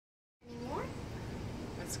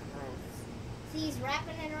See, he's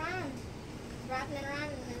wrapping it around. He's wrapping it around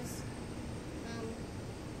in his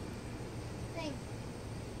thing.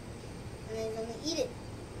 And then he's gonna eat it.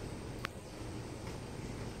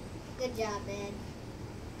 Good job, Dad.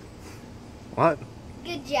 What?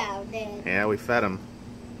 Good job, Dad. Yeah, we fed him.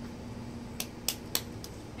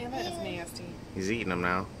 Yeah, that is nasty. He's eating them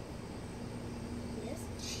now. Yes?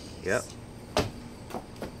 Yep.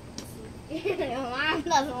 Mom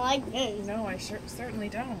doesn't like this. No, I certainly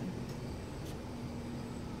don't.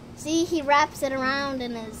 See, he wraps it around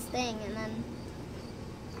in his thing and then...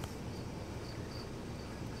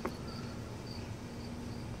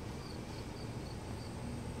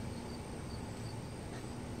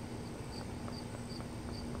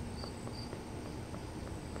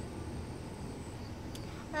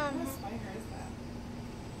 What spider is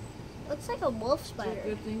that? Looks like a wolf Is it spider. a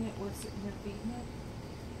good thing that we're sitting here feeding it?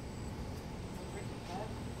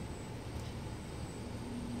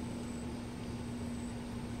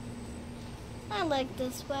 I like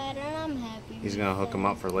this spider and I'm happy. He's gonna hook him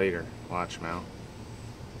up for later. Watch, Mal.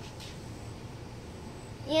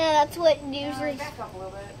 Yeah, that's what Yeah, usually... back up a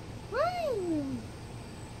little bit. Why?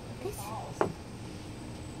 It falls.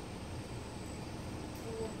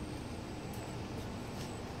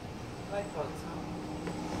 I like bugs, huh?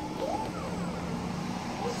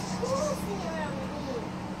 It's cool seeing around me.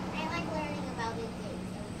 I like learning about it too.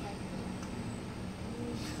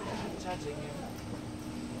 I'm judging you.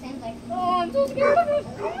 Sounds like, oh, I'm so scared of it.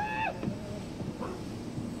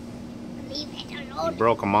 Leave it He alone.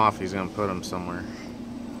 broke him off. He's gonna put him somewhere.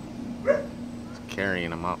 He's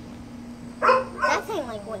carrying him up. That thing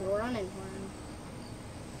like went running for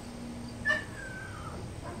him.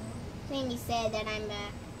 Sandy said that I'm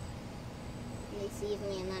back. And he sees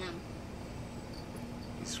me and then I'm...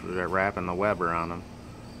 He's wrapping the web around him.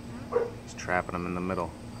 He's trapping him in the middle.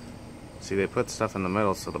 See, they put stuff in the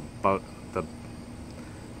middle so the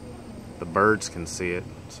birds can see it,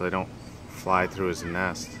 so they don't fly through his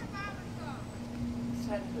nest.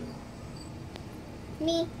 Said who?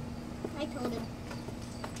 Me. I told him.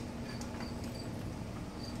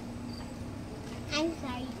 I'm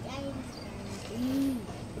sorry.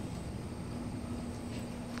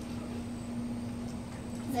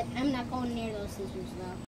 But I'm not going near those scissors though.